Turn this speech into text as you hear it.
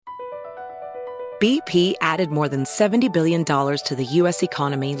BP added more than $70 billion to the U.S.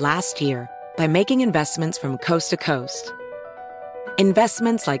 economy last year by making investments from coast to coast.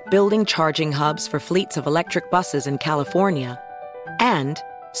 Investments like building charging hubs for fleets of electric buses in California and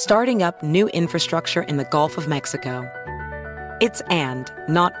starting up new infrastructure in the Gulf of Mexico. It's and,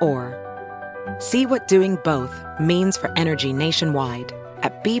 not or. See what doing both means for energy nationwide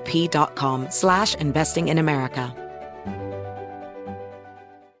at bp.com/investing in America.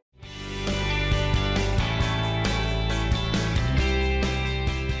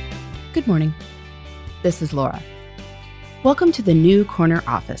 Good morning. This is Laura. Welcome to the New Corner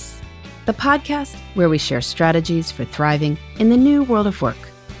Office, the podcast where we share strategies for thriving in the new world of work,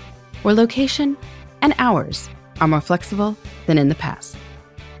 where location and hours are more flexible than in the past.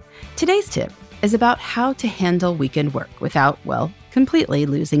 Today's tip is about how to handle weekend work without, well, completely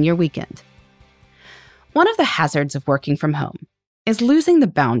losing your weekend. One of the hazards of working from home is losing the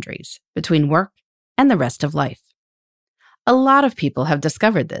boundaries between work and the rest of life. A lot of people have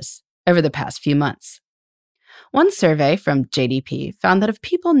discovered this over the past few months. One survey from JDP found that of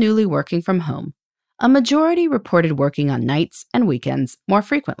people newly working from home, a majority reported working on nights and weekends more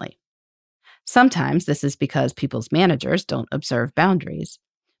frequently. Sometimes this is because people's managers don't observe boundaries,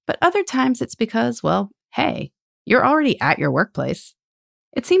 but other times it's because, well, hey, you're already at your workplace.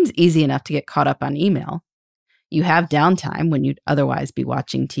 It seems easy enough to get caught up on email. You have downtime when you'd otherwise be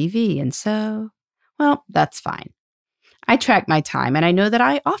watching TV, and so, well, that's fine. I track my time, and I know that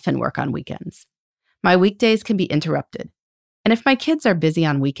I often work on weekends. My weekdays can be interrupted, and if my kids are busy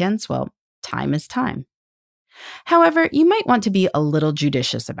on weekends, well, time is time. However, you might want to be a little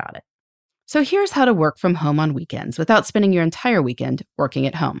judicious about it. So here's how to work from home on weekends without spending your entire weekend working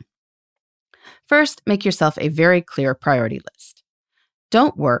at home. First, make yourself a very clear priority list.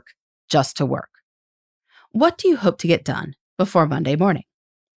 Don't work just to work. What do you hope to get done before Monday morning?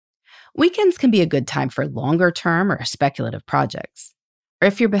 Weekends can be a good time for longer-term or speculative projects. Or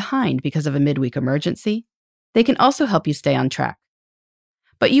if you're behind because of a midweek emergency, they can also help you stay on track.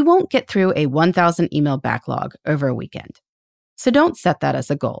 But you won't get through a 1,000 email backlog over a weekend. So don't set that as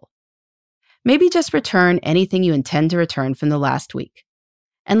a goal. Maybe just return anything you intend to return from the last week,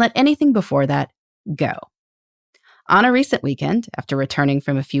 and let anything before that go. On a recent weekend, after returning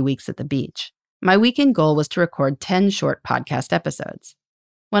from a few weeks at the beach, my weekend goal was to record 10 short podcast episodes.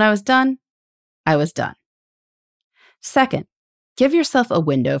 When I was done, I was done. Second, give yourself a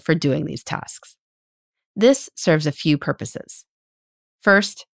window for doing these tasks. This serves a few purposes.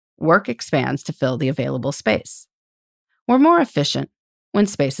 First, work expands to fill the available space. We're more efficient when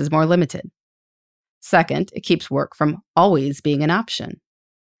space is more limited. Second, it keeps work from always being an option.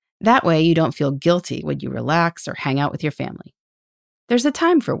 That way, you don't feel guilty when you relax or hang out with your family. There's a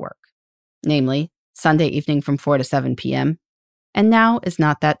time for work, namely Sunday evening from 4 to 7 p.m., and now is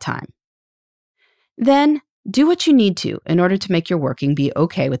not that time. Then, do what you need to in order to make your working be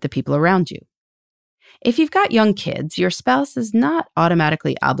okay with the people around you. If you've got young kids, your spouse is not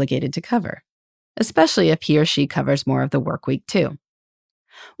automatically obligated to cover, especially if he or she covers more of the work week too.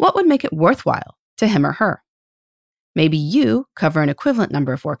 What would make it worthwhile to him or her? Maybe you cover an equivalent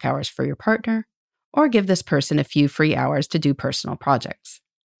number of work hours for your partner, or give this person a few free hours to do personal projects.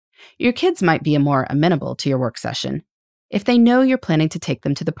 Your kids might be more amenable to your work session if they know you're planning to take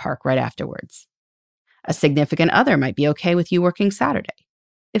them to the park right afterwards. A significant other might be okay with you working Saturday,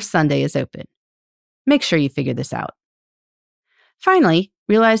 if Sunday is open. Make sure you figure this out. Finally,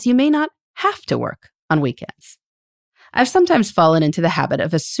 realize you may not have to work on weekends. I've sometimes fallen into the habit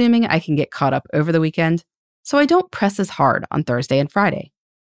of assuming I can get caught up over the weekend, so I don't press as hard on Thursday and Friday.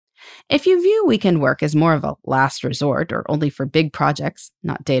 If you view weekend work as more of a last resort or only for big projects,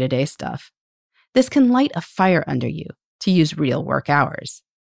 not day-to-day stuff, this can light a fire under you to use real work hours.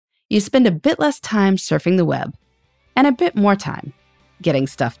 You spend a bit less time surfing the web and a bit more time getting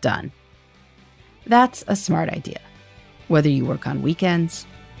stuff done. That's a smart idea, whether you work on weekends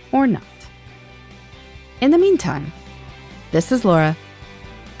or not. In the meantime, this is Laura.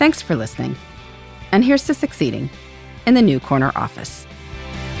 Thanks for listening. And here's to succeeding in the New Corner Office.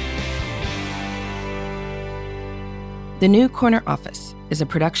 The New Corner Office is a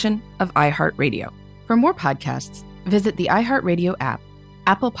production of iHeartRadio. For more podcasts, visit the iHeartRadio app,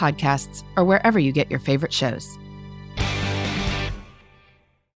 Apple Podcasts, or wherever you get your favorite shows.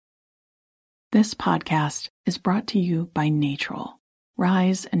 This podcast is brought to you by Natrol.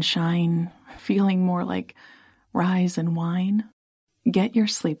 Rise and shine, feeling more like rise and wine. Get your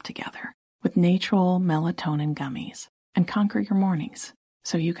sleep together with Natrol melatonin gummies and conquer your mornings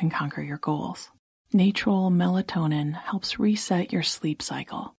so you can conquer your goals. Natrol melatonin helps reset your sleep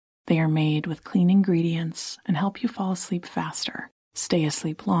cycle. They are made with clean ingredients and help you fall asleep faster, stay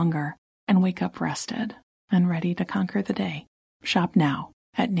asleep longer, and wake up rested and ready to conquer the day. Shop now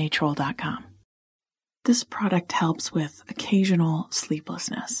at Natrol.com. This product helps with occasional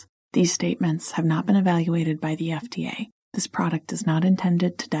sleeplessness. These statements have not been evaluated by the FDA. This product is not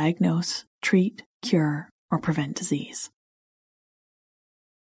intended to diagnose, treat, cure, or prevent disease.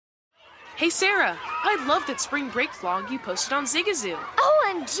 Hey Sarah, I loved that spring break vlog you posted on Zigazoo.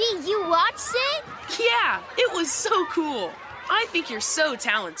 OMG, you watched it? Yeah, it was so cool. I think you're so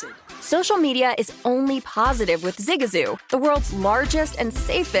talented. Social media is only positive with Zigazoo, the world's largest and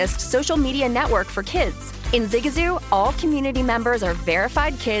safest social media network for kids. In Zigazoo, all community members are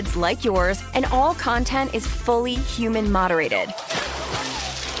verified kids like yours, and all content is fully human moderated.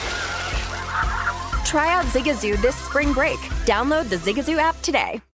 Try out Zigazoo this spring break. Download the Zigazoo app today.